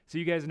So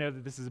you guys know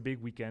that this is a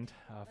big weekend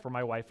for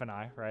my wife and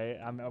I, right?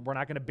 We're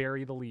not going to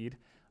bury the lead.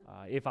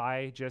 If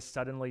I just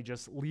suddenly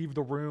just leave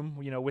the room,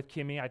 with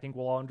Kimmy, I think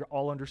we'll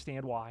all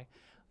understand why.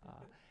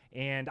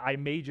 And I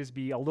may just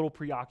be a little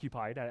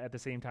preoccupied at the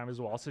same time as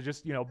well. So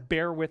just,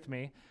 bear with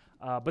me.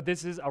 But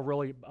this is a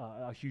really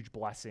a huge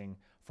blessing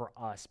for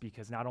us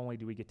because not only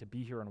do we get to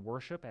be here and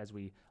worship as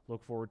we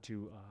look forward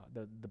to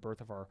the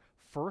birth of our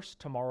first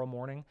tomorrow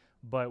morning,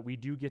 but we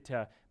do get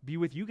to be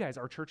with you guys,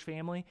 our church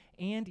family,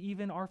 and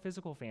even our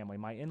physical family.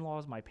 My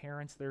in-laws, my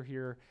parents, they're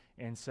here.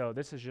 And so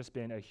this has just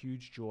been a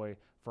huge joy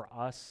for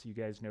us. You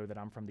guys know that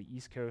I'm from the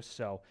East Coast,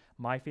 so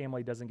my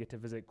family doesn't get to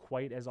visit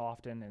quite as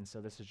often, and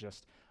so this is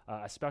just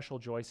a special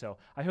joy. So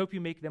I hope you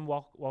make them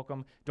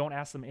welcome. Don't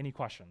ask them any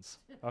questions,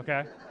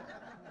 okay?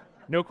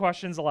 No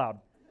questions allowed.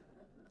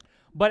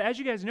 But as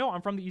you guys know,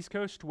 I'm from the East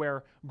Coast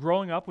where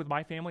growing up with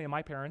my family and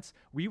my parents,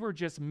 we were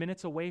just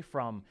minutes away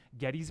from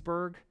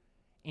Gettysburg,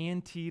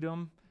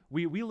 Antietam.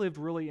 We lived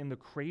really in the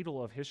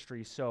cradle of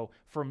history. So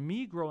for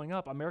me growing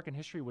up, American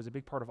history was a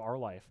big part of our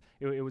life.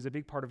 It was a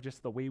big part of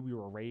just the way we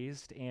were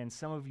raised. And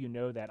some of you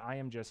know that I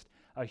am just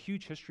a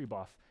huge history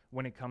buff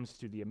when it comes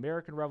to the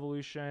American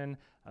Revolution,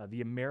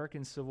 the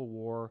American Civil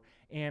War.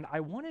 And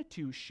I wanted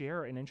to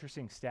share an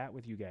interesting stat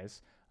with you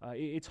guys.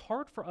 It's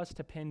hard for us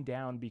to pin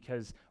down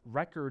because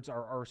records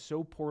are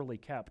so poorly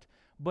kept.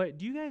 But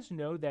do you guys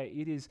know that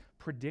it is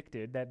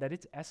predicted, that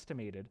it's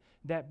estimated,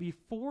 that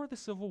before the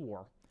Civil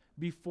War,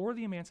 before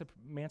the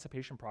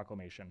Emancipation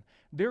Proclamation,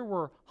 there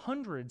were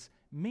hundreds,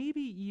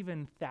 maybe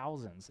even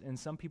thousands, in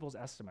some people's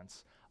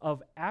estimates,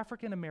 of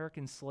African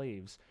American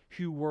slaves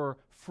who were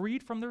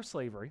freed from their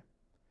slavery,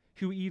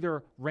 who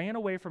either ran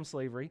away from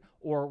slavery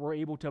or were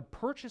able to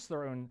purchase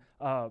their own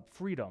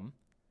freedom,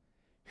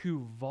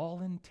 who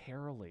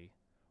voluntarily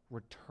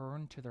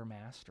returned to their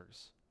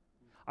masters.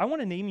 I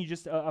want to name you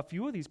just a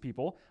few of these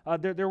people.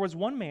 There was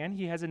one man,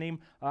 he has a name,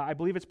 I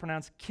believe it's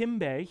pronounced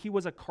Kimbe. He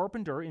was a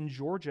carpenter in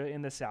Georgia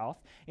in the South,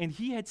 and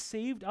he had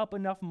saved up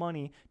enough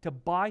money to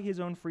buy his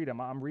own freedom.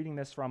 I'm reading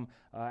this from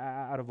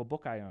out of a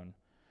book I own.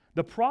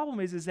 The problem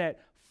is that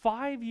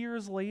 5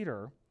 years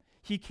later,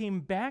 he came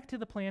back to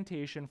the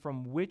plantation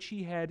from which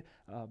he had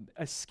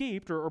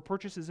escaped or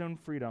purchased his own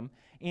freedom,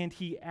 and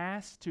he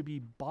asked to be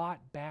bought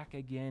back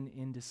again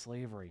into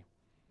slavery.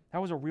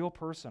 That was a real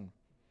person.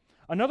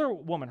 Another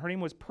woman, her name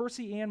was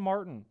Percy Ann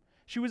Martin.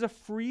 She was a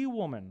free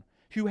woman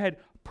who had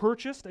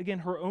purchased, again,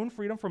 her own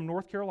freedom from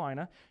North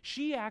Carolina.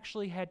 She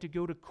actually had to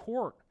go to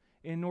court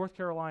in North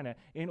Carolina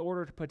in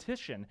order to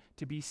petition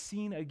to be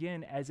seen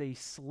again as a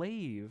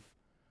slave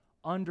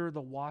under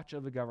the watch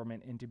of the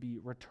government and to be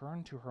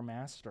returned to her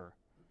master.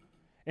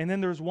 And then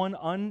there's one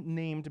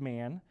unnamed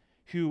man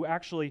who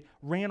actually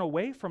ran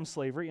away from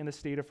slavery in the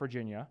state of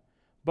Virginia,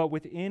 but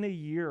within a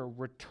year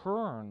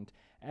returned,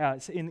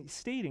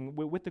 stating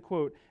with the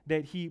quote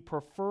that he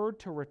preferred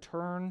to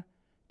return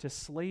to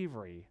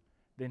slavery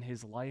than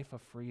his life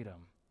of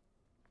freedom.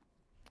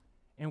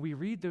 And we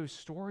read those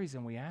stories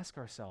and we ask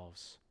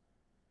ourselves,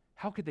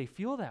 how could they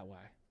feel that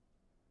way?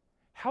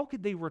 How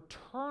could they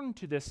return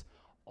to this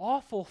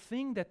awful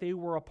thing that they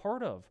were a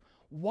part of?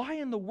 Why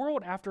in the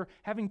world, after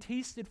having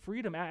tasted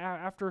freedom,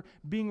 after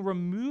being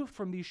removed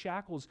from these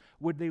shackles,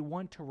 would they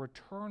want to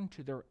return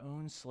to their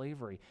own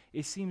slavery?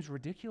 It seems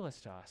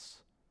ridiculous to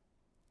us.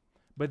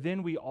 But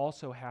then we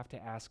also have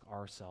to ask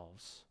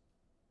ourselves,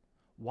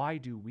 why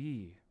do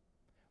we,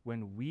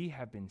 when we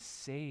have been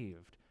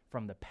saved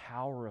from the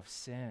power of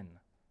sin,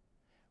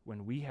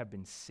 when we have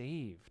been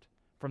saved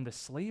from the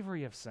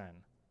slavery of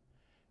sin,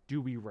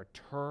 do we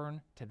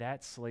return to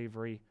that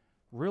slavery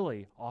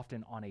really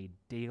often on a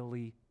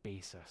daily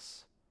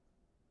basis?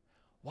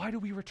 Why do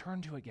we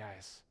return to it,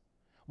 guys?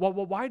 Well,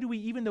 why do we,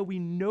 even though we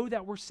know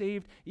that we're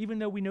saved, even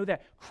though we know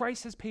that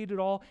Christ has paid it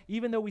all,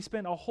 even though we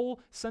spent a whole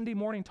Sunday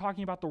morning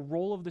talking about the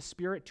role of the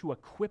Spirit to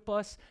equip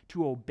us,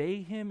 to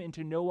obey Him, and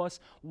to know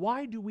us,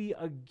 why do we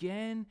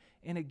again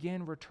and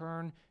again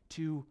return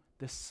to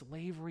the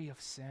slavery of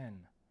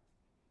sin?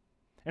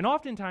 And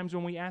oftentimes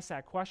when we ask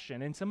that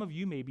question, and some of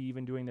you may be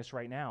even doing this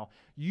right now,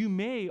 you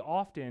may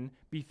often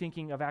be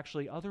thinking of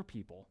actually other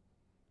people,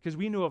 because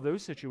we know of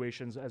those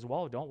situations as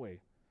well, don't we?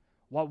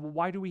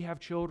 Why do we have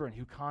children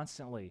who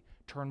constantly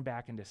turn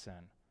back into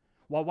sin?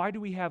 Why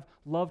do we have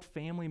loved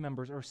family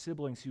members or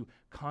siblings who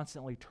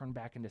constantly turn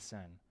back into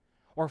sin?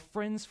 Or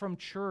friends from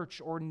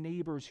church or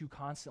neighbors who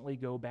constantly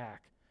go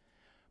back?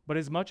 But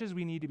as much as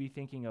we need to be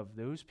thinking of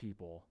those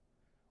people,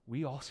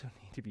 we also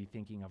need to be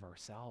thinking of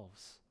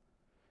ourselves.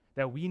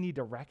 That we need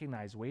to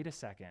recognize, wait a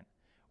second,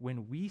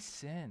 when we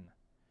sin,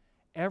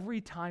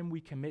 every time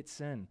we commit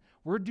sin,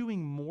 we're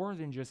doing more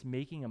than just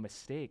making a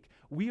mistake.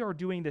 We are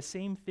doing the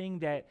same thing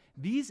that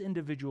these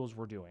individuals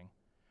were doing.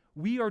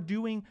 We are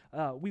doing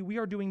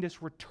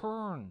this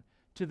return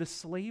to the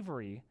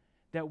slavery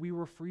that we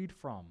were freed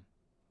from.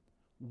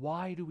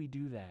 Why do we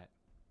do that?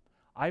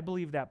 I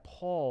believe that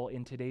Paul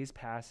in today's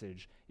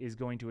passage is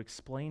going to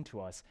explain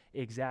to us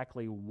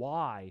exactly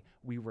why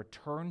we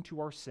return to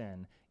our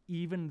sin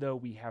even though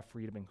we have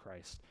freedom in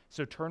Christ.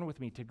 So turn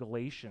with me to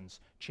Galatians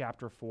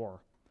chapter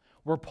 4.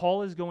 where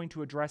Paul is going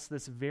to address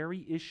this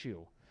very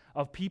issue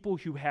of people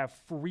who have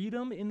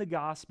freedom in the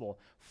gospel,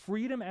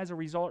 freedom as a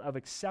result of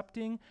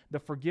accepting the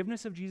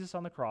forgiveness of Jesus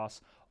on the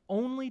cross,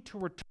 only to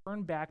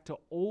return back to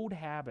old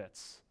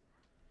habits.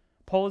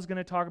 Paul is going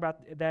to talk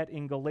about that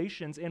in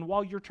Galatians, and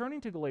while you're turning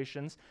to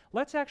Galatians,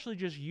 let's actually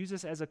just use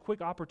this as a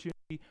quick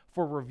opportunity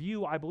for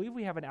review. I believe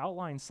we have an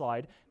outline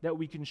slide that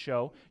we can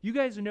show. You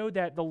guys know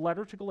that the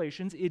letter to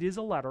Galatians, it is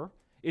a letter.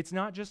 It's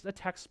not just a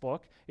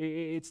textbook.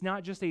 It's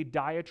not just a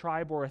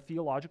diatribe or a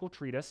theological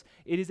treatise.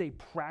 It is a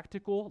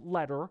practical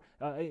letter,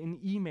 an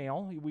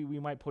email, we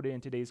might put it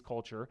in today's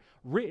culture,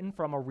 written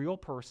from a real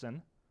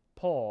person,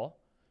 Paul,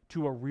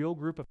 to a real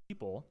group of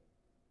people,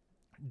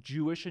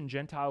 Jewish and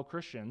Gentile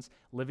Christians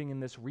living in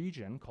this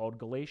region called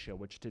Galatia,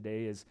 which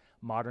today is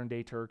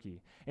modern-day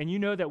Turkey. And you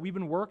know that we've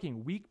been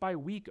working week by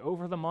week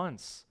over the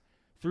months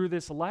through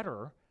this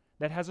letter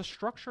that has a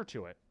structure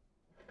to it.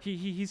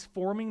 He's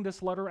forming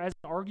this letter as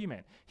an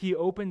argument. He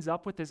opens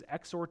up with this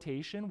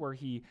exhortation where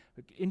he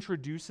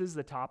introduces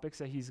the topics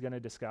that he's going to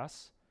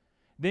discuss.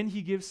 Then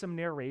he gives some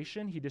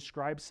narration. He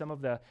describes some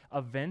of the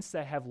events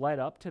that have led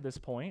up to this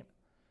point.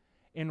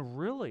 And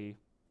really,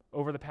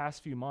 over the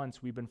past few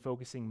months, we've been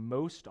focusing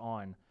most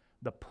on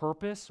the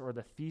purpose or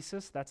the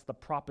thesis, that's the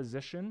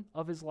proposition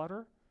of his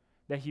letter,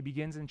 that he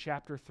begins in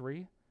chapter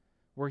 3,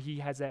 where he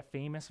has that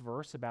famous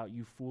verse about,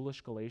 "You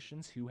foolish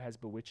Galatians, who has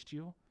bewitched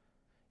you?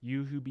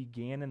 You who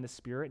began in the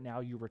Spirit, now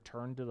you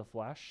return to the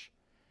flesh."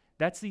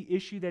 That's the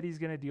issue that he's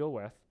going to deal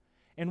with.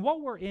 And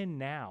what we're in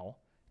now,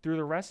 through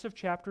the rest of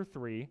chapter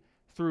 3,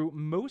 through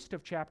most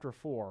of chapter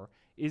 4,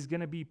 is going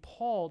to be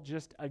Paul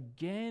just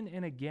again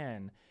and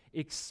again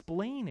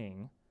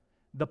explaining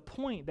the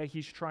point that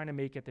he's trying to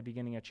make at the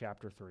beginning of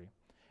chapter 3.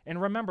 And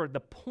remember,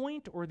 the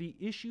point or the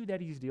issue that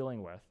he's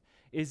dealing with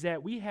is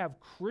that we have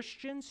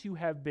Christians who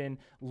have been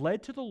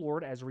led to the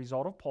Lord as a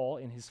result of Paul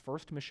in his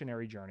first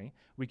missionary journey.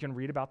 We can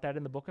read about that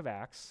in the book of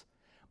Acts.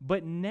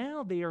 But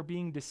now they are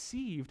being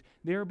deceived.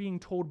 They are being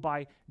told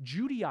by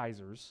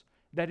Judaizers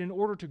that in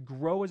order to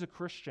grow as a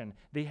Christian,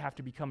 they have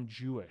to become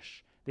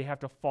Jewish. They have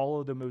to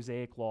follow the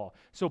Mosaic law.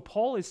 So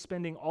Paul is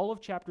spending all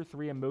of chapter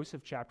 3 and most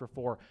of chapter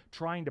 4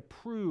 trying to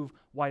prove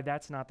why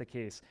that's not the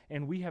case.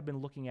 And we have been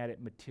looking at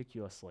it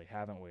meticulously,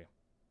 haven't we?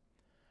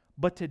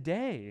 But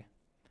today,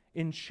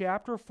 in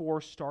chapter 4,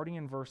 starting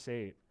in verse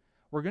 8,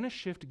 we're going to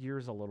shift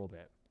gears a little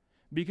bit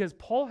because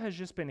Paul has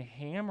just been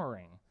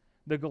hammering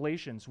the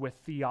Galatians with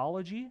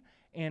theology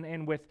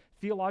and with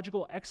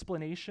theological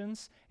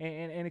explanations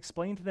and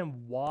explain to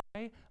them why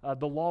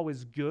the law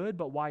is good,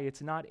 but why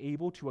it's not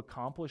able to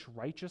accomplish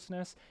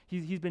righteousness.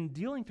 He's been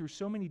dealing through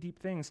so many deep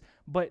things,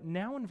 but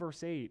now in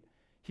verse 8,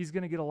 he's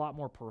going to get a lot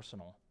more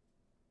personal.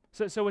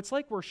 So it's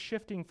like we're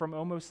shifting from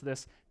almost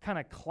this kind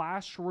of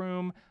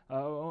classroom,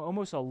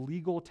 almost a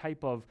legal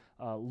type of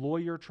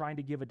lawyer trying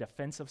to give a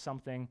defense of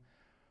something,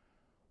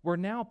 where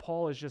now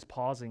Paul is just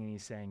pausing and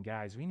he's saying,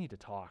 guys, we need to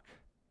talk.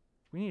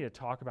 We need to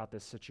talk about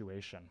this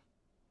situation.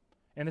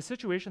 And the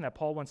situation that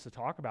Paul wants to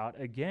talk about,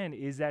 again,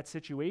 is that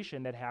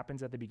situation that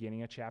happens at the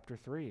beginning of chapter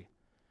 3.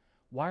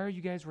 Why are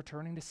you guys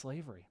returning to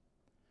slavery?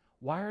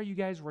 Why are you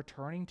guys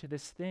returning to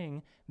this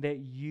thing that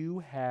you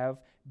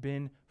have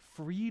been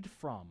freed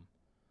from?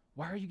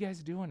 Why are you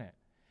guys doing it?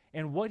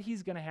 And what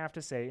he's going to have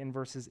to say in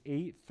verses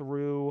 8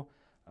 through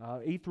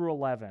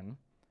 11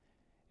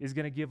 is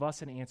going to give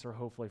us an answer,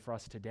 hopefully, for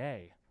us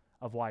today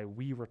of why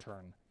we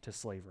return to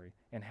slavery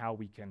and how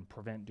we can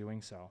prevent doing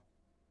so.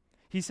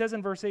 He says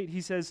in verse 8,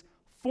 he says,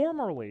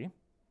 "Formerly,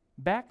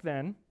 back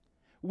then,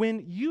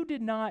 when you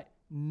did not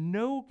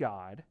know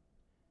God,"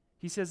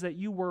 he says that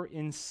you were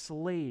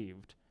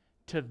enslaved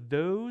to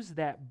those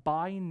that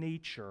by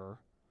nature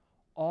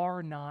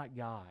are not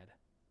God.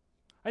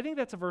 I think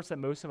that's a verse that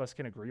most of us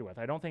can agree with.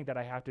 I don't think that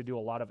I have to do a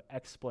lot of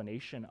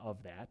explanation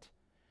of that.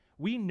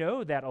 We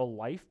know that a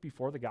life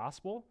before the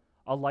gospel,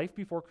 a life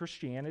before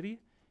Christianity,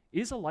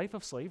 is a life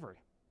of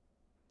slavery.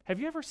 Have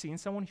you ever seen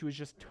someone who is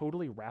just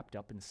totally wrapped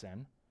up in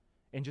sin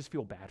and just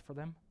feel bad for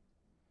them?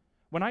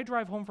 When I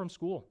drive home from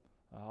school,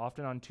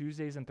 often on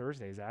Tuesdays and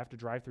Thursdays, I have to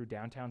drive through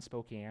downtown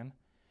Spokane,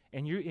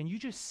 and you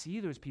just see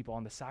those people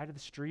on the side of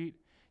the street.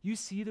 You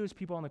see those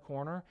people on the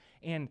corner,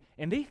 and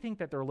they think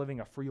that they're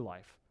living a free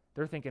life.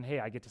 They're thinking, hey,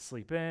 I get to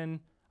sleep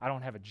in, I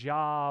don't have a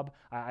job,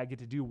 I get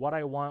to do what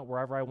I want,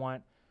 wherever I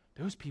want.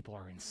 Those people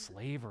are in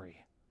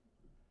slavery.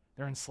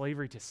 They're in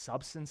slavery to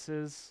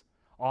substances,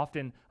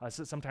 often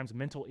sometimes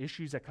mental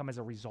issues that come as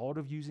a result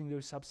of using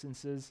those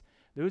substances.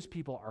 Those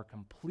people are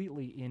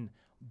completely in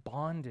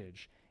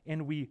bondage,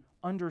 and we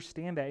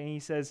understand that. And he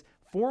says,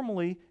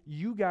 formerly,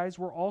 you guys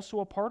were also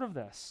a part of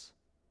this.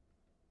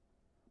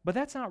 But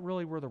that's not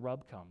really where the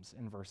rub comes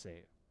in verse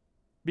 8,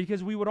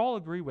 because we would all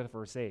agree with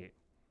verse 8.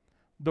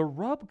 The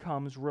rub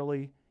comes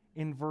really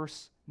in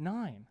verse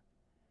 9.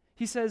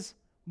 He says,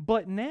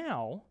 but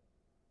now,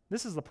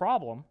 this is the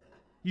problem,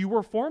 you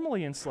were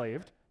formerly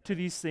enslaved to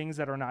these things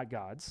that are not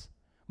God's,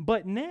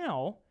 but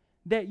now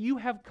that you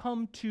have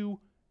come to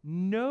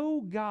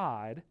know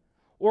God,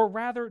 or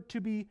rather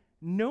to be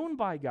known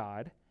by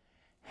God,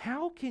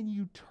 how can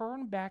you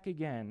turn back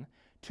again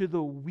to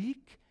the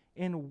weak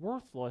and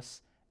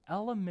worthless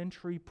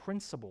elementary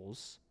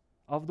principles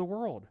of the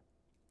world,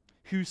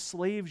 whose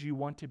slaves you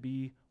want to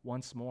be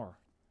once more.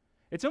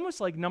 It's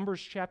almost like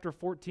Numbers chapter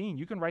 14.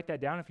 You can write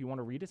that down if you want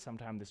to read it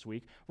sometime this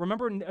week.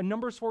 Remember in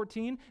Numbers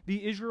 14,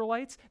 the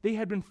Israelites, they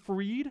had been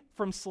freed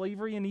from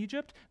slavery in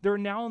Egypt. They're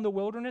now in the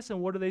wilderness,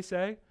 and what do they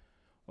say?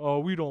 Oh,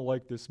 we don't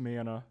like this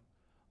manna.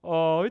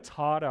 Oh, it's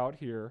hot out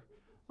here.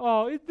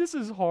 Oh, this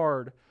is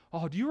hard.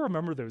 Oh, do you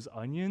remember those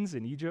onions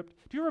in Egypt?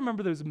 Do you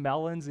remember those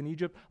melons in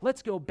Egypt?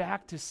 Let's go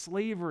back to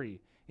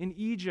slavery in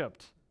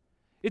Egypt.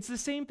 It's the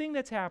same thing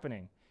that's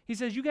happening. He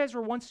says, you guys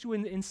were once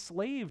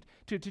enslaved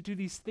to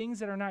these things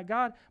that are not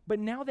God, but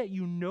now that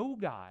you know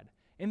God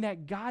and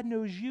that God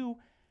knows you,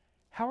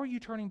 how are you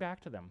turning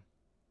back to them?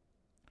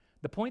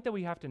 The point that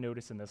we have to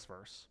notice in this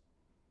verse,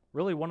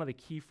 really one of the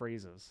key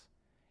phrases,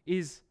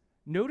 is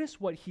notice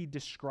what he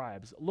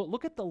describes.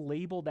 Look at the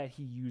label that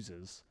he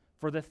uses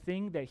for the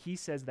thing that he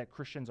says that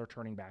Christians are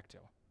turning back to.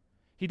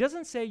 He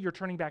doesn't say you're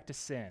turning back to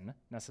sin,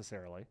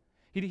 necessarily.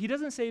 He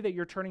doesn't say that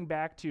you're turning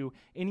back to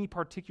any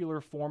particular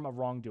form of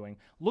wrongdoing.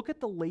 Look at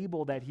the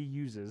label that he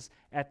uses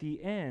at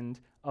the end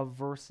of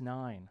verse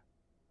 9.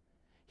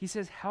 He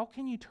says, how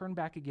can you turn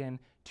back again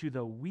to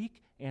the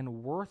weak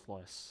and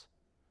worthless,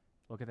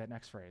 look at that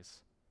next phrase,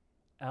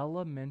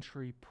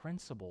 elementary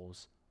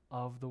principles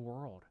of the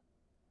world?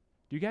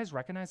 Do you guys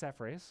recognize that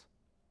phrase?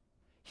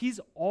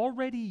 He's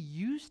already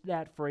used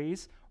that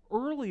phrase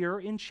earlier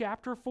in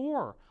chapter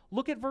 4.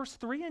 Look at verse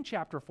 3 in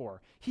chapter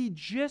 4. He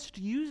just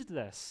used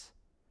this.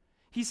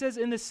 He says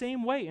in the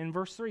same way in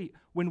verse 3,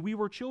 when we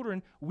were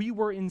children, we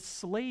were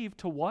enslaved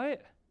to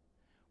what?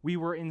 We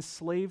were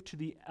enslaved to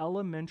the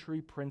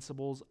elementary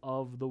principles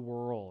of the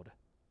world.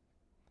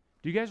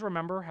 Do you guys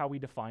remember how we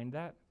defined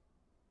that?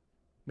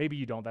 Maybe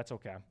you don't, that's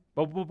okay.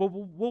 But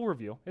we'll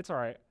review. It's all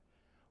right.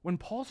 When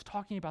Paul's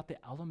talking about the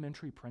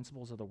elementary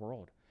principles of the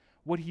world,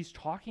 what he's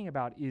talking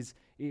about is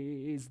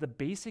the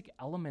basic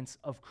elements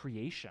of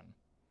creation.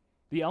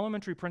 The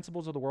elementary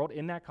principles of the world,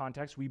 in that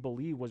context, we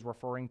believe was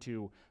referring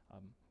to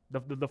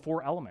the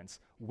four elements: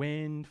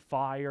 wind,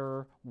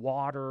 fire,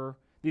 water,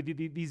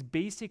 these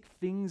basic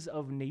things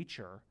of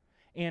nature.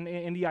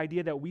 And the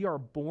idea that we are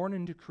born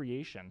into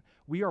creation.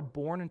 We are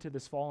born into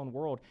this fallen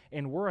world,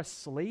 and we're a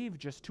slave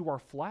just to our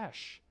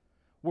flesh.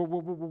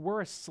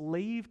 We're a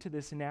slave to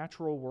this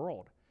natural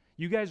world.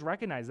 You guys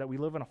recognize that we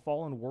live in a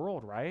fallen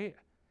world, right?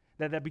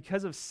 That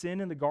because of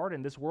sin in the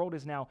garden, this world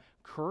is now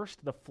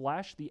cursed. The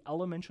flesh, the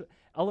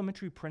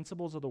elementary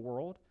principles of the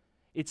world.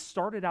 It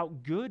started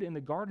out good in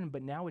the garden,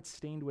 but now it's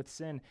stained with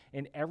sin.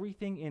 And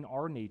everything in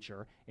our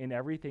nature and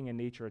everything in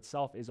nature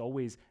itself is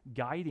always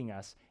guiding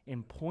us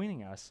and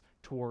pointing us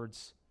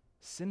towards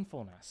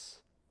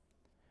sinfulness.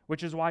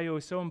 Which is why it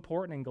was so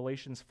important in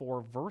Galatians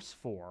 4, verse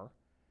 4,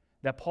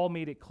 that Paul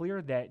made it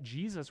clear that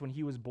Jesus, when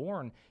he was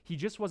born, he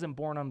just wasn't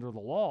born under the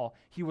law.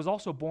 He was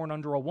also born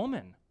under a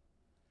woman.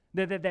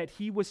 That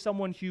he was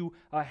someone who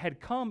had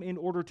come in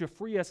order to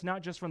free us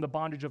not just from the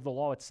bondage of the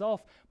law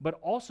itself, but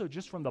also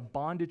just from the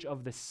bondage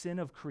of the sin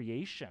of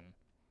creation,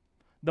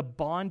 the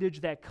bondage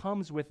that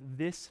comes with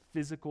this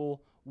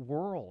physical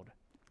world.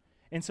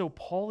 And so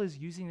Paul is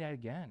using that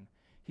again.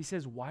 He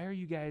says, why are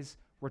you guys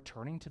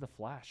returning to the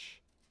flesh?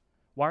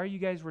 Why are you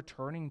guys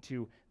returning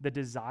to the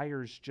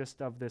desires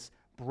just of this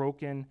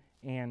broken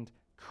and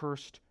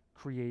cursed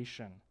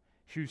creation,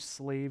 whose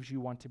slaves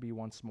you want to be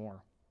once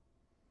more?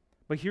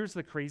 But here's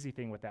the crazy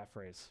thing with that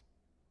phrase.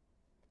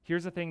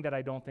 Here's the thing that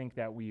I don't think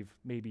that we've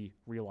maybe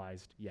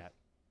realized yet.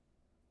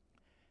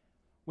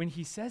 When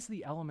he says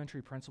the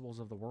elementary principles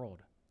of the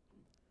world,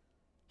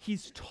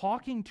 he's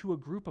talking to a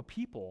group of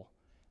people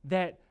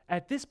that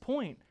at this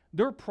point,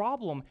 their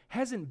problem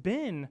hasn't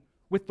been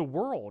with the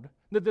world.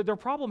 Their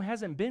problem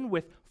hasn't been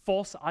with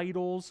false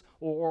idols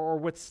or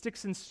with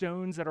sticks and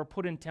stones that are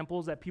put in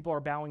temples that people are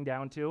bowing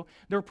down to.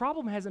 Their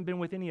problem hasn't been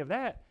with any of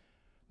that.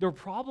 Their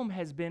problem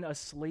has been a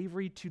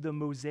slavery to the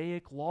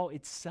Mosaic law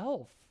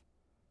itself.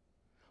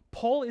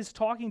 Paul is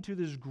talking to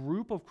this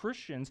group of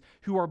Christians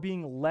who are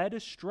being led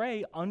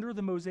astray under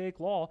the Mosaic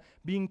law,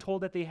 being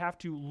told that they have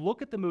to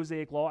look at the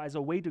Mosaic law as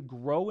a way to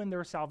grow in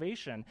their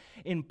salvation.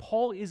 And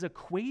Paul is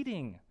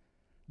equating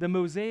the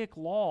Mosaic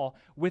law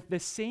with the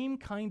same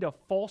kind of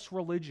false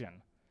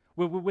religion,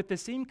 with the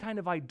same kind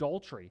of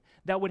idolatry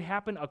that would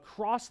happen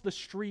across the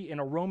street in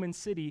a Roman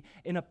city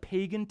in a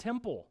pagan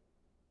temple.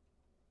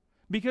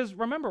 Because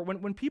remember,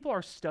 when people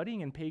are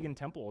studying in pagan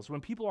temples, when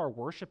people are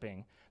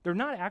worshiping, they're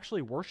not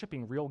actually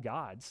worshiping real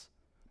gods.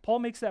 Paul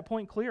makes that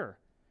point clear.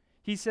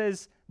 He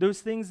says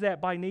those things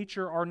that by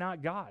nature are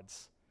not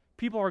gods.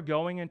 People are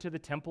going into the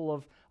temple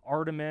of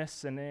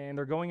Artemis and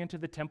they're going into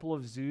the temple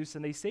of Zeus,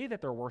 and they say that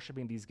they're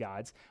worshiping these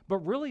gods, but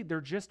really they're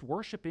just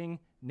worshiping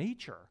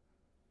nature.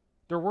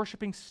 They're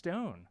worshiping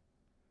stone.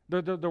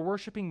 They're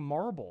worshiping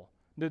marble.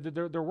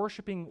 They're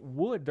worshiping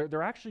wood.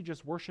 They're actually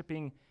just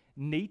worshiping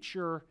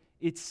nature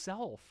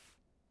itself.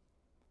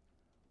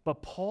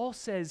 But Paul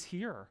says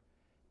here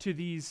to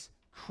these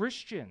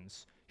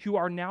Christians who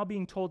are now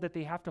being told that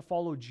they have to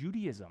follow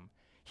Judaism,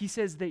 he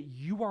says that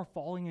you are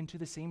falling into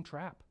the same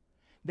trap,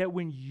 that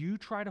when you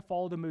try to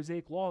follow the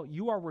Mosaic law,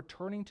 you are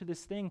returning to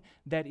this thing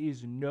that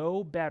is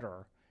no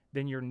better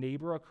than your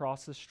neighbor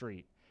across the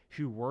street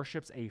who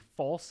worships a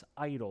false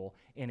idol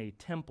in a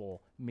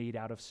temple made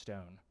out of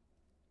stone.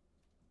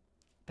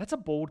 That's a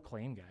bold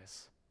claim,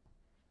 guys.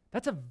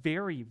 That's a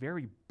very,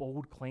 very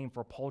bold claim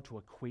for Paul to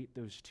equate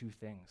those two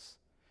things.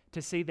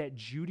 To say that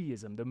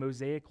Judaism, the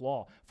Mosaic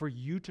law, for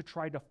you to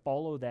try to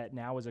follow that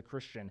now as a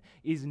Christian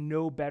is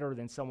no better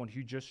than someone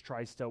who just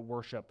tries to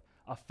worship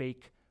a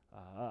fake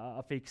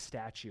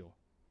statue,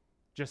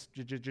 just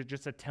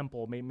a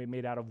temple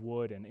made out of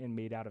wood and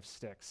made out of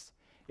sticks.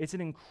 It's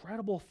an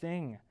incredible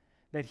thing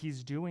that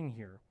he's doing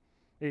here.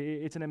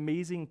 It's an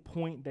amazing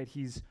point that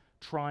he's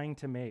trying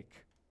to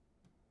make.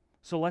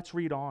 So let's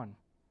read on.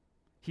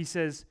 He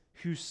says,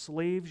 whose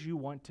slaves you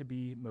want to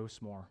be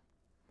most more.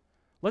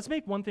 Let's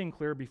make one thing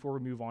clear before we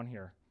move on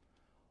here.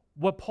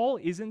 What Paul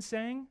isn't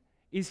saying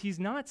is he's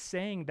not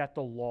saying that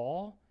the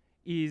law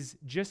is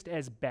just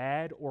as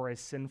bad or as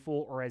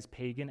sinful or as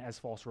pagan as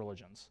false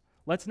religions.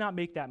 Let's not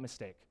make that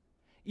mistake.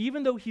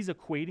 Even though he's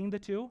equating the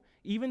two,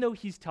 even though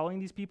he's telling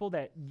these people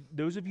that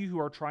those of you who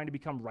are trying to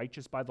become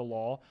righteous by the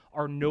law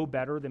are no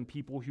better than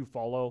people who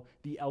follow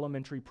the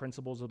elementary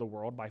principles of the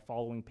world by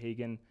following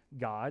pagan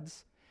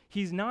gods,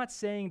 he's not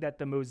saying that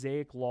the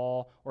Mosaic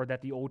law or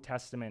that the Old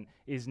Testament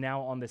is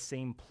now on the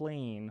same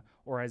plane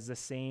or as the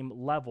same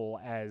level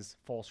as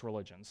false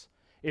religions.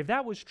 If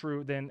that was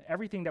true, then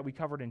everything that we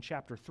covered in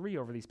chapter 3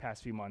 over these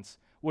past few months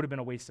would have been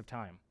a waste of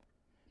time.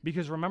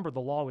 Because remember,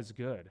 the law is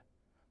good.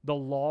 The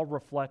law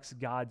reflects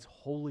God's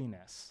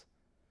holiness.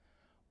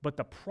 But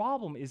the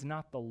problem is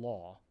not the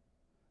law.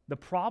 The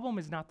problem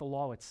is not the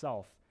law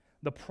itself.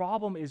 The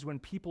problem is when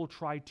people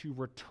try to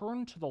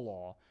return to the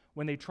law,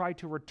 when they try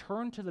to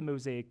return to the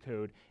Mosaic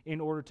Code in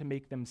order to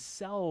make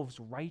themselves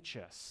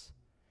righteous.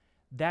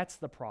 That's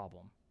the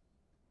problem.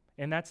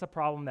 And that's the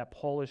problem that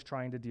Paul is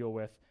trying to deal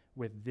with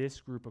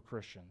this group of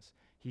Christians.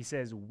 He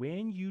says,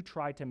 when you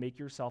try to make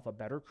yourself a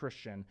better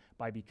Christian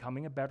by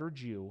becoming a better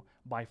Jew,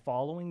 by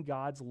following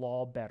God's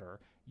law better,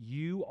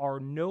 you are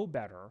no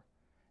better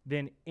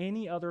than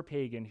any other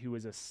pagan who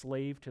is a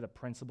slave to the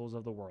principles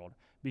of the world.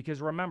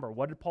 Because remember,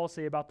 what did Paul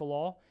say about the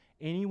law?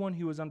 Anyone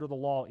who is under the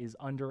law is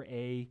under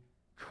a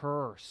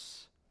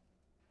curse.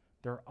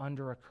 They're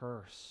under a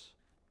curse.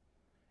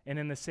 And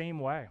in the same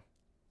way,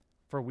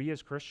 for we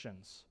as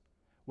Christians,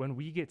 when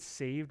we get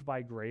saved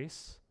by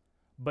grace,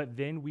 but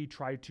then we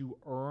try to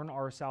earn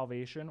our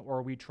salvation,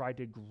 or we try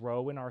to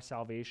grow in our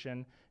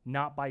salvation,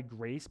 not by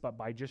grace, but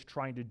by just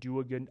trying to do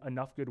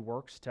enough good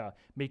works to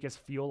make us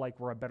feel like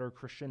we're a better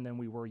Christian than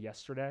we were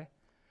yesterday,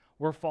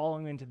 we're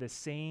falling into the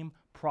same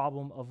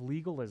problem of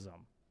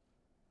legalism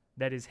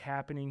that is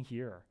happening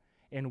here.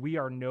 And we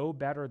are no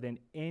better than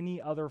any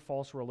other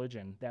false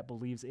religion that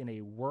believes in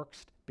a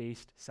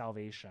works-based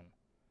salvation.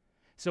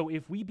 So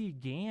if we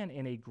began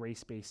in a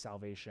grace-based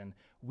salvation,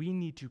 we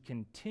need to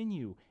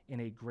continue in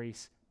a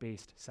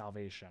grace-based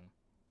salvation.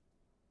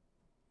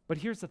 But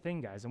here's the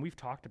thing, guys, and we've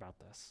talked about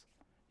this.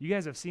 You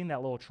guys have seen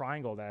that little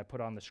triangle that I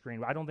put on the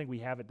screen. I don't think we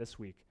have it this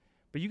week.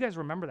 But you guys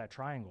remember that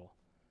triangle.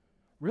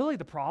 Really,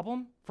 the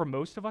problem for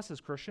most of us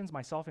as Christians,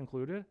 myself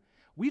included,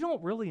 we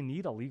don't really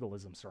need a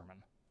legalism sermon.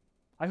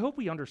 I hope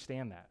we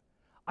understand that.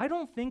 I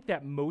don't think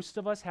that most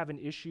of us have an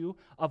issue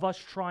of us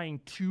trying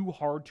too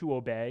hard to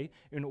obey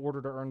in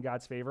order to earn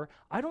God's favor.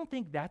 I don't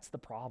think that's the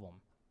problem.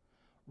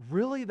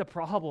 Really, the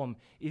problem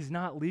is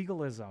not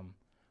legalism,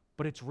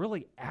 but it's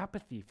really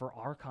apathy for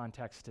our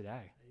context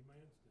today.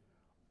 Amen.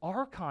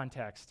 Our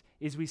context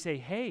is we say,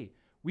 hey,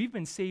 we've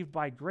been saved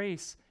by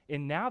grace,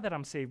 and now that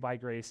I'm saved by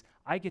grace,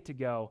 I get to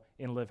go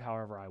and live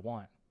however I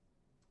want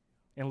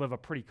and live a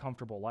pretty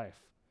comfortable life.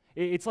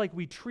 It's like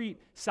we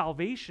treat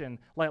salvation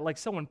like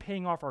someone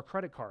paying off our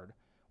credit card,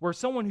 where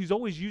someone who's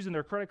always using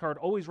their credit card,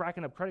 always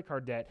racking up credit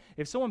card debt,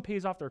 if someone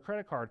pays off their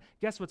credit card,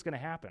 guess what's going to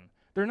happen?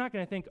 They're not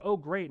going to think, oh,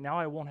 great, now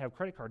I won't have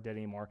credit card debt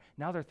anymore.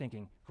 Now they're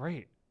thinking,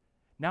 great,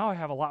 now I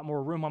have a lot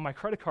more room on my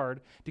credit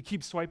card to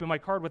keep swiping my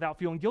card without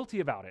feeling guilty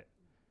about it.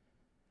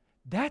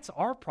 That's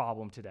our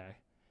problem today.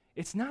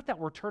 It's not that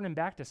we're turning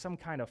back to some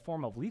kind of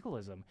form of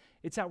legalism.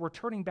 It's that we're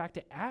turning back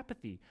to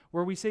apathy,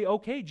 where we say,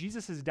 okay,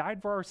 Jesus has died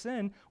for our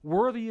sin.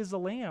 Worthy is the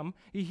Lamb.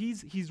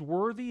 He's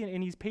worthy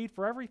and he's paid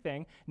for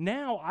everything.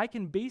 Now I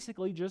can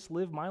basically just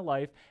live my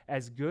life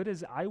as good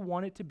as I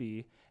want it to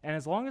be. And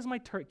as long as my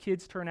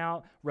kids turn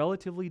out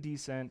relatively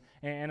decent,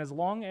 and as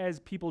long as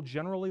people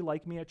generally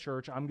like me at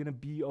church, I'm going to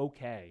be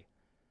okay.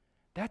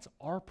 That's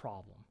our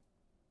problem.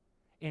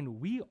 And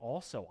we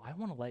also, I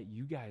want to let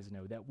you guys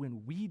know that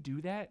when we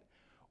do that,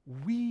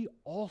 we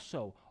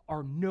also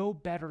are no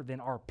better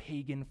than our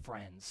pagan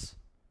friends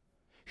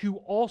who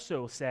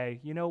also say,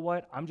 you know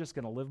what, I'm just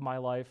going to live my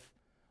life.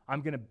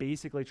 I'm going to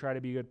basically try to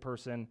be a good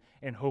person,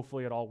 and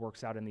hopefully it all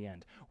works out in the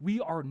end.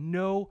 We are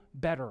no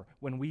better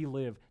when we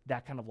live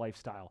that kind of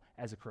lifestyle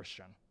as a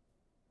Christian.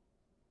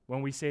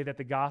 When we say that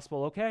the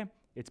gospel, okay,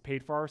 it's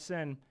paid for our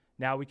sin,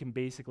 now we can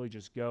basically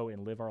just go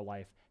and live our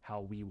life how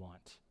we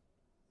want.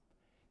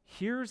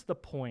 Here's the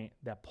point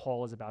that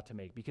Paul is about to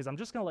make, because I'm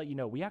just going to let you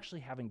know we actually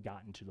haven't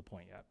gotten to the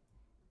point yet.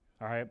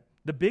 All right?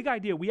 The big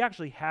idea, we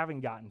actually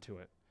haven't gotten to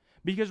it.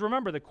 Because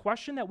remember, the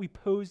question that we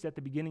posed at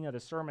the beginning of the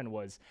sermon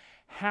was,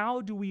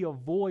 how do we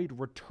avoid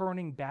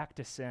returning back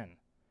to sin?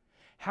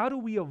 How do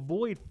we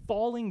avoid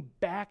falling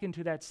back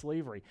into that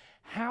slavery?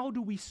 How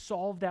do we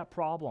solve that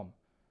problem?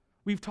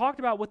 We've talked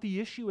about what the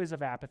issue is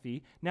of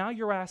apathy. Now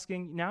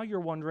you're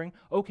wondering,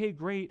 okay,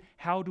 great,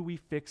 how do we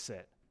fix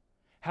it?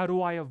 How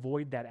do I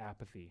avoid that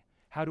apathy?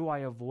 How do I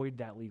avoid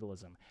that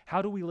legalism?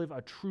 How do we live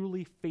a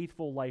truly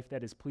faithful life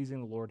that is pleasing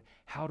the Lord?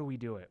 How do we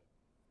do it?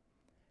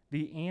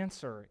 The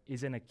answer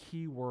is in a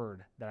key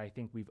word that I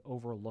think we've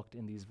overlooked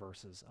in these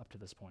verses up to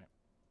this point.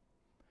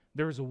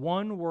 There's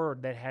one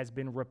word that has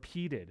been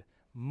repeated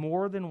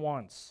more than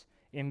once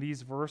in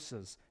these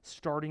verses,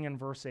 starting in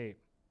verse 8.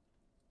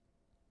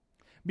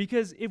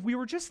 Because if we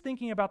were just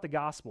thinking about the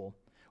gospel,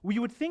 we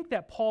would think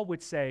that Paul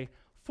would say,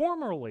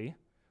 formerly,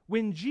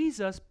 when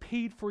Jesus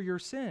paid for your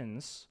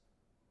sins,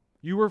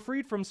 you were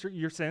freed from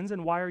your sins,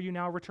 and why are you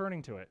now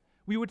returning to it?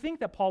 We would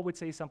think that Paul would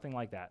say something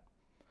like that.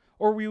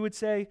 Or we would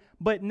say,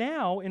 but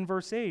now, in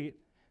verse 8,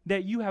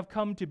 that you have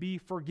come to be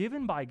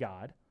forgiven by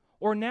God,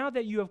 or now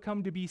that you have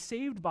come to be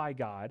saved by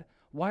God,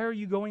 why are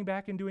you going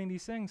back and doing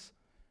these things?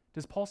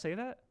 Does Paul say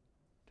that?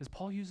 Does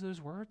Paul use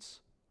those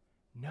words?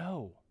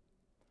 No.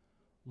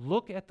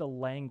 Look at the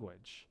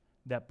language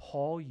that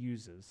Paul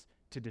uses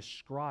to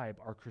describe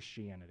our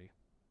Christianity.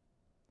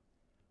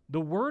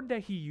 The word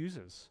that he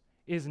uses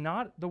is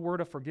not the word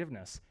of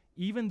forgiveness,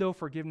 even though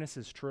forgiveness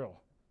is true.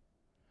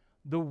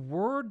 The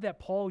word that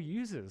Paul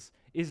uses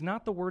is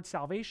not the word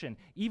salvation,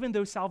 even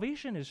though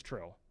salvation is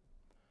true.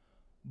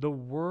 The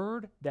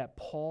word that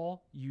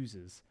Paul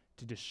uses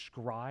to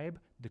describe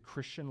the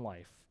Christian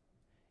life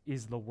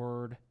is the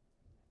word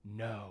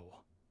no.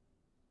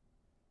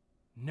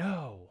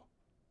 No.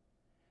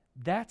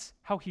 That's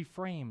how he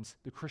frames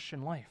the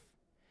Christian life.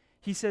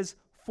 He says,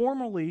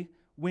 formerly,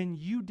 when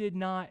you did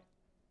not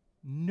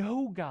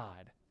know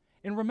God.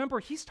 And remember,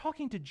 he's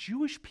talking to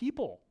Jewish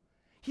people.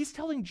 He's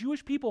telling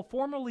Jewish people,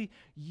 formerly,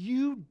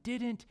 you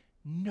didn't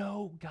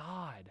know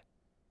God.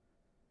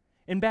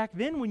 And back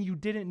then, when you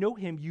didn't know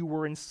him, you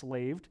were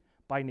enslaved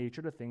by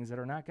nature to things that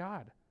are not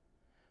God.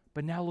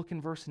 But now look in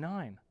verse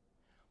 9.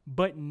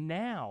 But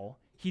now,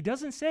 he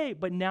doesn't say,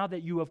 but now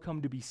that you have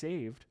come to be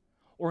saved,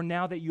 or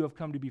now that you have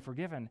come to be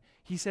forgiven.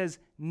 He says,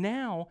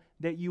 now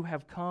that you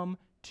have come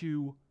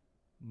to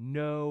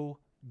know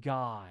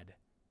God.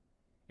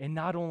 And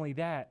not only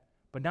that,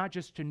 but not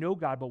just to know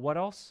God, but what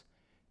else?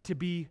 To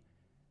be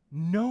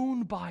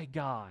known by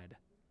God.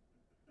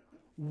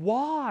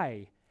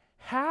 Why?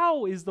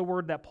 How is the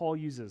word that Paul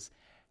uses?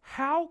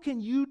 How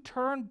can you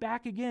turn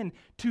back again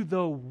to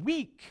the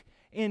weak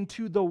and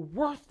to the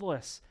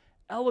worthless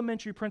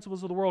elementary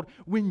principles of the world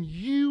when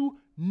you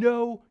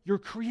know your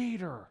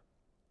Creator?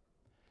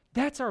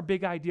 That's our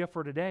big idea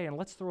for today, and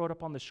let's throw it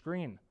up on the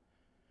screen.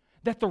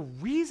 That the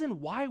reason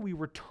why we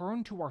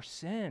return to our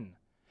sin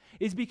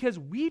is because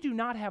we do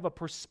not have a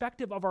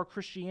perspective of our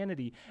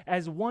Christianity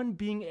as one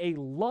being a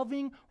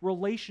loving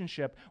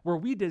relationship where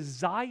we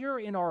desire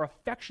and are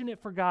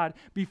affectionate for God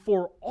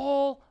before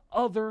all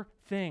other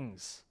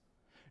things.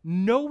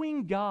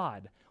 Knowing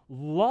God,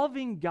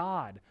 loving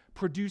God,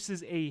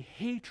 produces a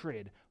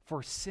hatred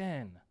for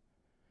sin.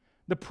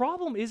 The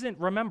problem isn't,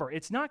 remember,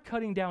 it's not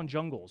cutting down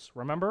jungles,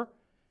 remember?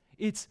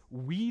 It's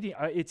weeding,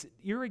 it's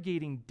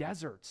irrigating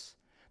deserts.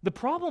 The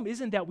problem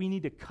isn't that we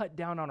need to cut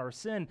down on our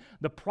sin.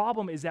 The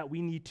problem is that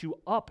we need to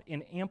up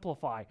and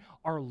amplify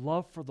our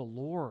love for the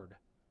Lord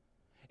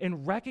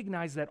and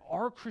recognize that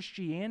our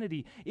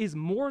Christianity is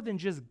more than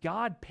just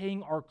God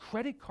paying our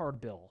credit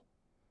card bill,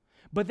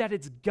 but that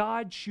it's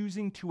God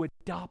choosing to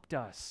adopt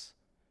us.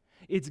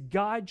 It's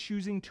God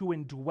choosing to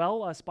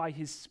indwell us by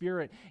His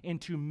Spirit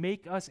and to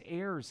make us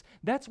heirs.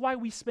 That's why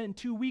we spent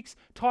 2 weeks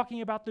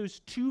talking about those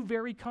two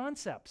very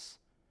concepts.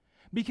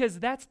 Because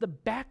that's the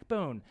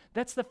backbone,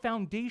 that's the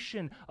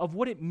foundation of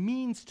what it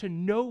means to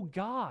know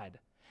God.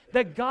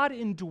 That God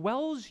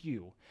indwells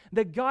you,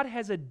 that God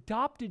has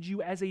adopted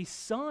you as a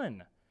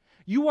son.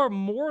 You are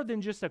more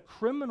than just a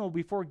criminal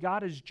before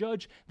God is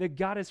judged, that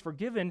God has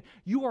forgiven.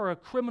 You are a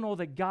criminal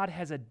that God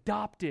has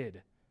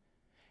adopted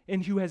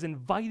and who has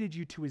invited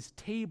you to His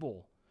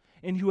table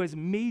and who has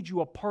made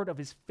you a part of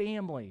His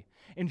family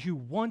and who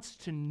wants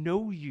to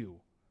know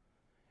you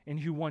and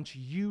who wants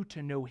you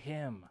to know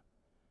Him.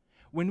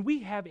 When we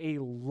have a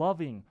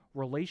loving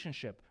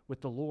relationship with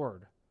the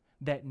Lord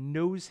that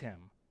knows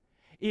Him,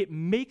 it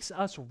makes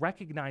us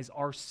recognize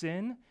our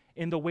sin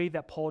in the way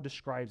that Paul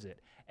describes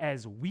it,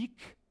 as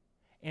weak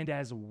and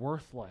as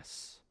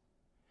worthless.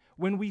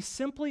 When we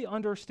simply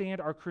understand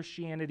our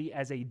Christianity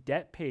as a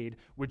debt paid,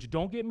 which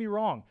don't get me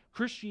wrong,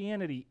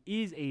 Christianity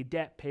is a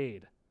debt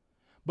paid.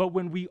 But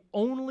when we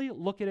only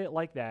look at it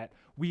like that,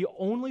 we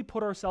only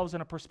put ourselves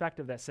in a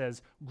perspective that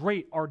says,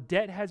 great, our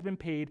debt has been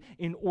paid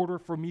in order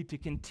for me to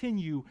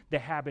continue the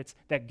habits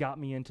that got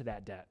me into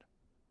that debt.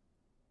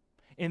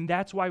 And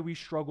that's why we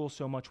struggle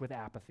so much with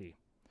apathy.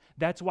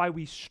 That's why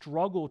we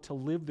struggle to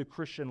live the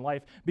Christian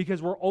life,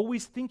 because we're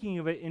always thinking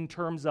of it in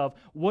terms of,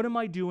 what am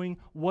I doing?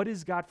 What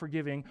is God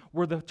forgiving?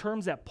 Where the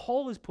terms that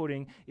Paul is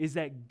putting is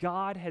that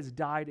God has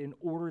died in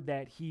order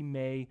that he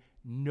may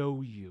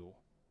know you.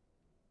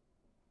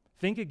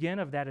 Think again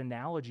of that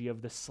analogy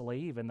of the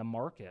slave in the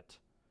market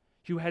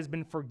who has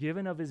been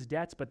forgiven of his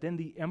debts, but then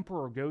the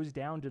emperor goes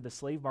down to the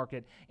slave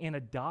market and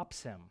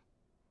adopts him.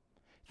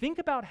 Think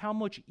about how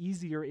much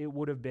easier it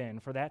would have been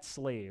for that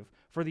slave,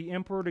 for the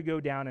emperor to go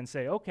down and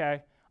say,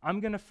 okay, I'm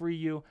going to free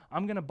you.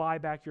 I'm going to buy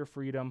back your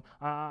freedom.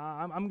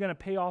 I'm going to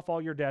pay off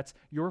all your debts.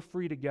 You're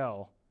free to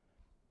go.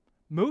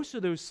 Most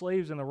of those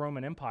slaves in the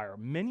Roman Empire,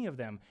 many of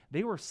them,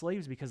 they were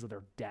slaves because of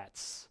their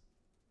debts.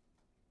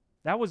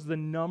 That was the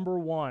number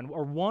one,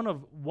 or one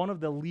of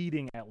the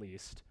leading, at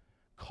least,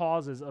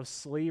 causes of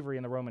slavery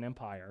in the Roman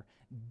Empire.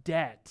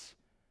 Debt.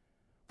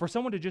 For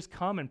someone to just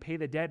come and pay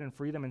the debt and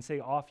free them and say,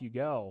 off you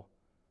go,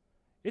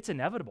 it's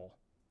inevitable.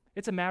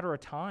 It's a matter of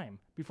time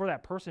before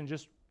that person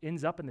just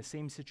ends up in the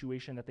same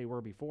situation that they were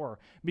before,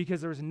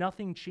 because there's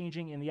nothing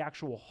changing in the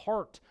actual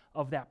heart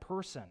of that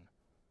person.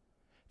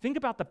 Think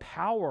about the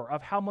power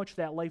of how much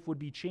that life would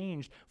be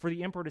changed for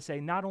the emperor to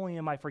say, not only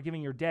am I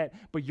forgiving your debt,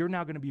 but you're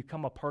now going to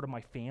become a part of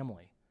my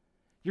family.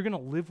 You're going to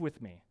live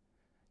with me.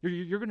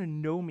 You're going to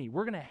know me.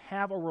 We're going to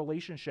have a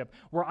relationship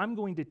where I'm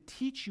going to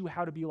teach you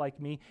how to be like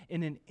me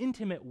in an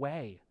intimate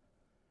way,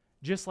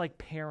 just like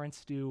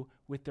parents do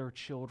with their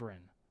children.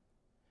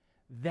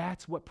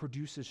 That's what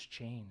produces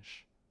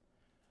change.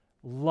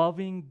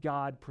 Loving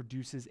God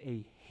produces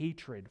a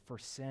hatred for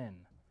sin.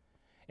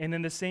 And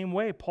in the same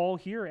way, Paul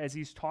here, as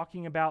he's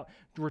talking about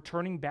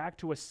returning back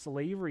to a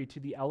slavery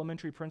to the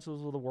elementary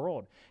principles of the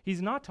world,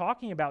 he's not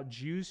talking about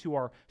Jews who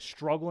are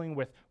struggling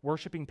with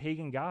worshiping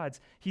pagan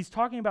gods. He's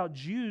talking about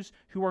Jews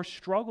who are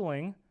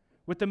struggling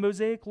with the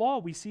Mosaic law.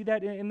 We see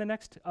that in the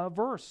next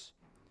verse.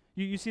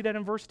 You see that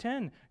in verse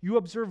 10. You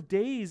observe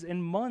days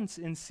and months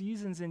and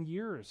seasons and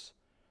years.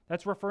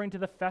 That's referring to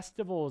the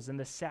festivals and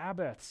the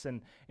Sabbaths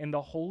and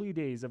the holy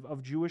days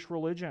of Jewish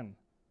religion.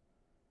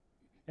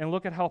 And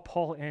look at how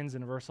Paul ends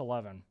in verse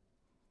 11.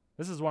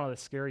 This is one of the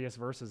scariest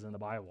verses in the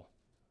Bible.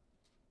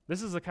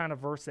 This is the kind of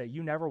verse that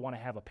you never want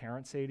to have a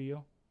parent say to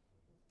you.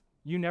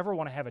 You never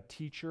want to have a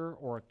teacher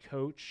or a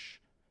coach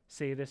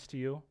say this to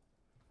you.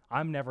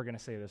 I'm never going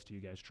to say this to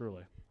you guys,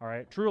 truly. All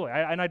right? Truly.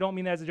 And I don't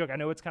mean that as a joke. I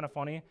know it's kind of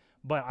funny,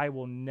 but I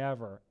will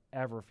never,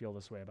 ever feel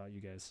this way about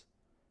you guys.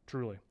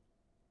 Truly.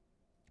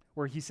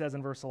 Where he says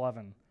in verse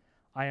 11,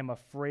 I am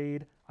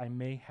afraid I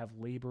may have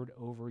labored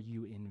over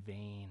you in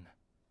vain.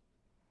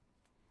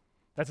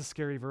 That's a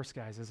scary verse,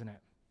 guys, isn't it?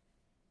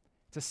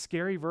 It's a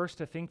scary verse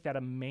to think that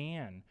a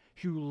man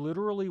who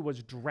literally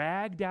was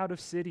dragged out of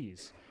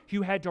cities,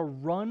 who had to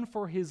run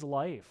for his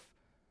life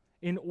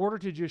in order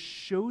to just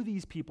show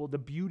these people the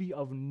beauty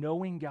of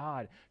knowing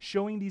God,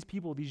 showing these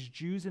people, these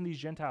Jews and these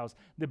Gentiles,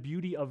 the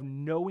beauty of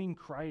knowing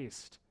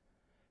Christ,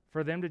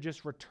 for them to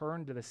just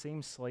return to the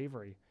same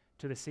slavery,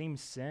 to the same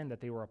sin that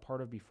they were a part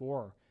of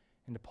before,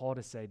 and to Paul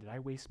to say, did I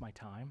waste my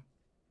time?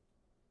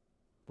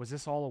 Was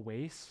this all a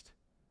waste?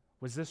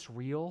 Was this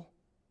real?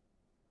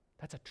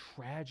 That's a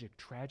tragic,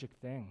 tragic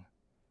thing.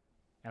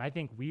 And I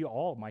think we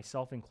all,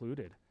 myself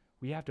included,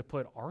 we have to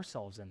put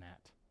ourselves in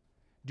that.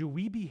 Do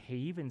we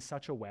behave in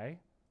such a way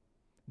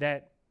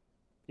that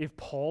if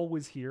Paul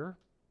was here,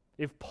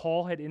 if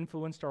Paul had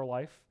influenced our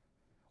life,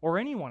 or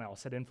anyone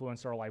else had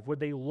influenced our life, would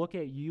they look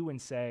at you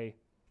and say,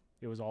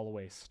 it was all a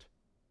waste?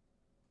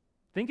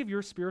 Think of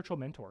your spiritual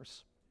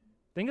mentors.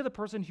 Think of the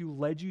person who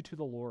led you to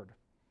the Lord.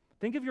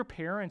 Think of your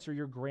parents or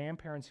your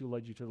grandparents who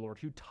led you to the Lord,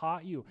 who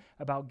taught you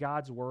about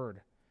God's word.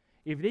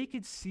 If they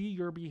could see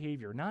your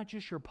behavior, not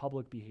just your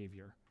public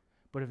behavior,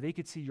 but if they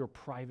could see your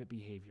private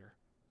behavior,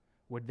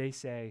 would they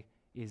say,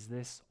 is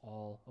this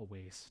all a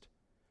waste?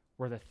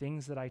 Were the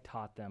things that I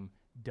taught them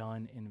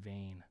done in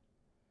vain?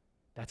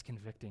 That's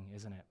convicting,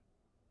 isn't it?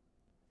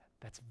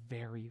 That's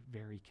very,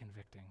 very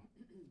convicting.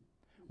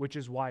 Which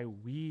is why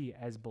we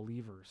as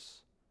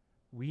believers,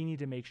 we need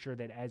to make sure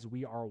that as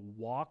we are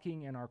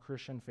walking in our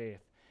Christian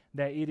faith,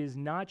 that it is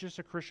not just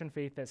a Christian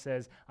faith that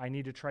says, I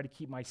need to try to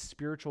keep my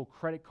spiritual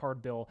credit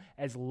card bill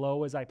as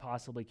low as I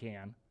possibly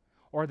can,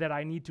 or that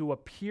I need to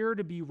appear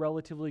to be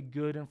relatively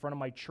good in front of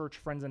my church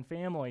friends and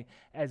family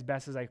as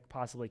best as I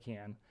possibly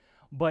can,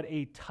 but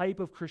a type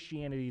of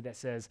Christianity that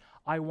says,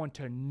 I want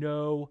to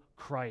know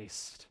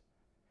Christ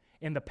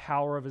in the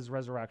power of his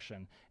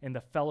resurrection, in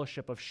the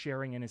fellowship of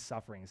sharing in his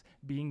sufferings,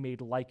 being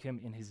made like him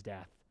in his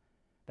death.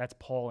 That's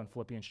Paul in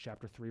Philippians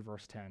chapter 3,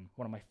 verse 10,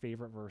 one of my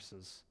favorite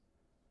verses.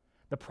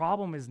 The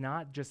problem is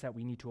not just that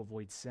we need to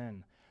avoid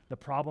sin. The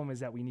problem is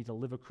that we need to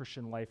live a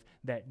Christian life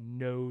that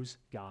knows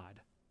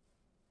God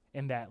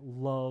and that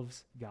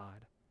loves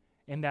God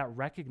and that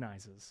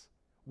recognizes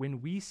when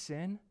we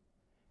sin,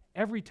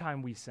 every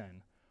time we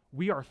sin,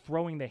 we are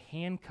throwing the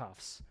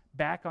handcuffs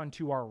back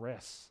onto our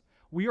wrists.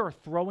 We are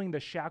throwing the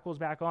shackles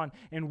back on,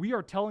 and we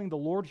are telling the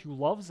Lord who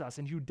loves us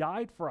and who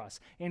died for us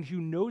and who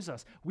knows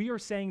us, we are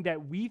saying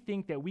that we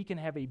think that we can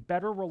have a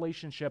better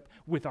relationship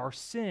with our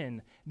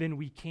sin than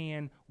we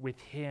can with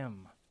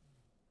him.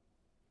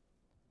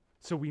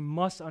 So we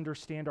must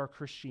understand our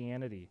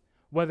Christianity,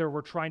 whether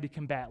we're trying to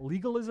combat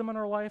legalism in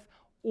our life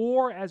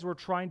or as we're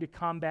trying to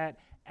combat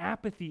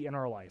apathy in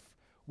our life.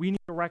 We need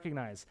to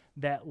recognize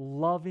that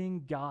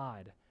loving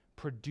God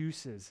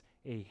produces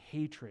a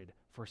hatred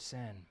for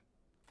sin.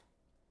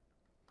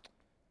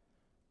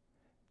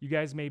 You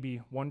guys may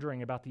be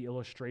wondering about the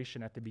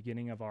illustration at the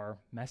beginning of our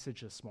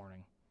message this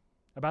morning,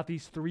 about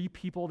these three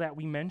people that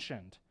we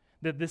mentioned,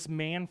 that this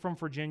man from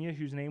Virginia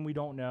whose name we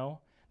don't know,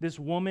 this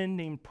woman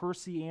named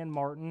Percy Ann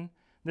Martin,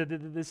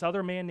 this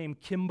other man named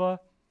Kimba.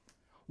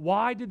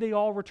 Why did they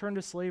all return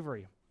to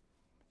slavery?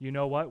 You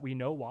know what? We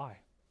know why.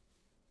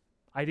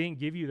 I didn't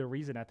give you the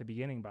reason at the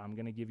beginning, but I'm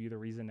going to give you the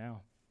reason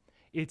now.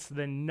 It's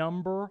the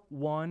number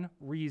one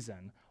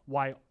reason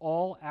why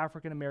all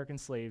African American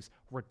slaves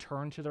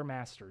returned to their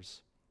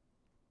masters,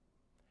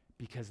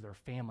 because their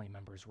family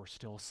members were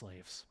still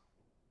slaves.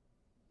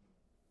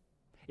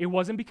 It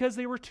wasn't because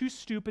they were too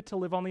stupid to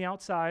live on the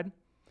outside.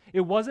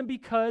 It wasn't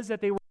because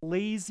that they were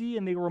lazy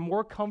and they were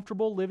more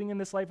comfortable living in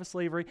this life of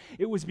slavery.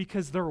 It was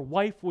because their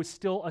wife was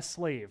still a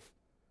slave.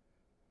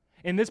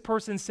 And this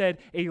person said,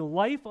 a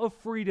life of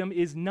freedom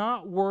is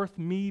not worth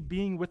me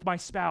being with my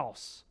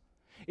spouse.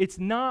 It's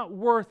not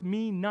worth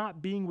me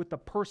not being with the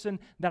person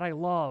that I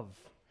love.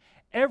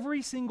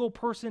 Every single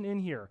person in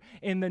here,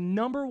 and the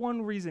number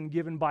one reason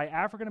given by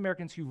African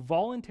Americans who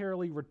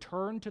voluntarily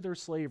returned to their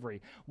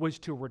slavery was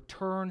to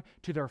return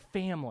to their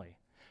family.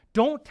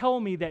 Don't tell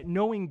me that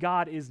knowing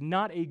God is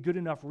not a good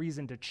enough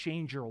reason to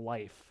change your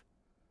life.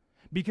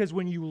 Because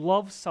when you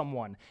love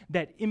someone,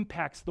 that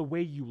impacts the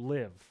way you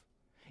live.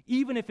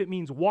 Even if it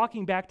means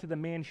walking back to the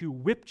man who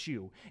whipped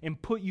you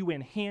and put you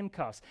in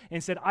handcuffs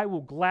and said, I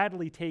will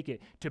gladly take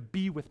it to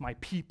be with my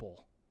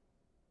people.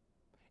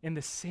 In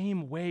the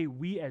same way,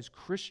 we as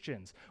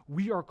Christians,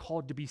 we are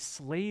called to be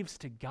slaves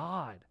to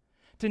God,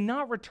 to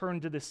not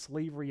return to the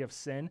slavery of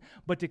sin,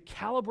 but to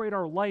calibrate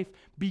our life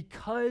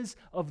because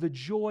of the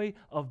joy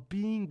of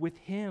being with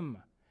Him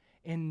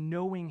and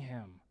knowing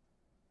Him.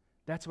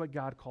 That's what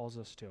God calls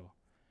us to.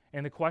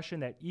 And the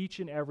question that each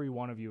and every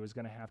one of you is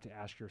going to have to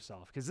ask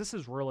yourself, because this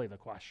is really the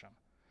question.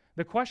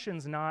 The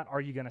question's not,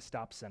 are you going to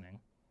stop sinning?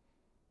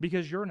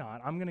 Because you're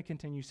not. I'm going to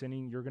continue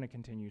sinning. You're going to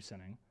continue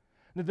sinning.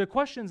 The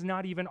question's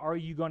not even, are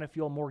you going to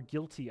feel more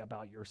guilty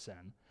about your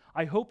sin?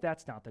 I hope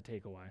that's not the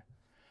takeaway.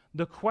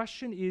 The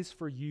question is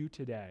for you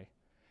today,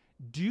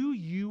 do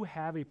you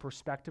have a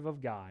perspective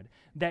of God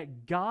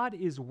that God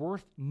is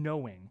worth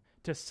knowing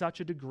to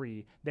such a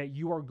degree that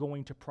you are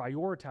going to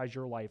prioritize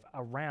your life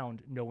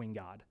around knowing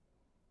God?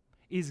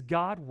 Is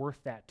God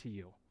worth that to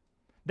you?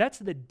 That's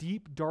the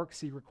deep, dark,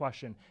 secret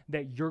question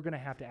that you're going to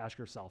have to ask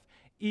yourself.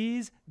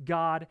 Is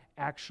God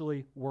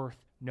actually worth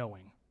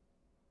knowing?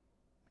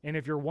 And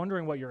if you're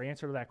wondering what your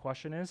answer to that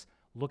question is,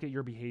 look at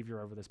your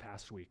behavior over this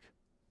past week.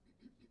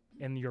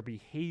 And your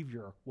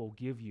behavior will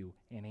give you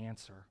an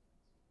answer.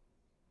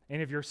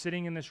 And if you're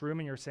sitting in this room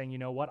and you're saying, you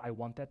know what, I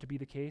want that to be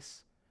the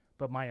case,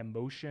 but my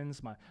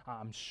emotions,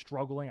 I'm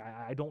struggling,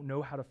 I don't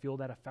know how to feel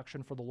that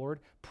affection for the Lord,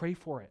 pray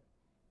for it.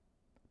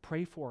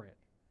 Pray for it.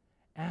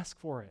 Ask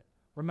for it.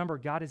 Remember,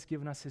 God has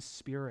given us His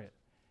Spirit,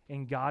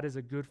 and God is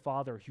a good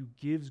Father who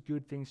gives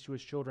good things to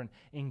His children,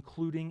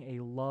 including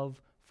a love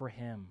for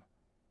Him.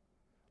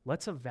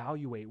 Let's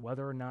evaluate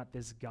whether or not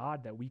this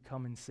God that we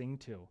come and sing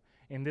to,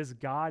 and this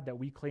God that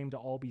we claim to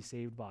all be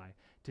saved by,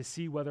 to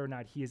see whether or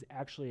not He is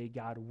actually a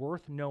God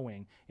worth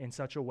knowing in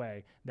such a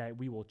way that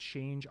we will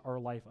change our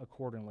life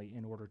accordingly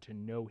in order to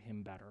know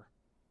Him better.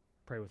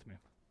 Pray with me.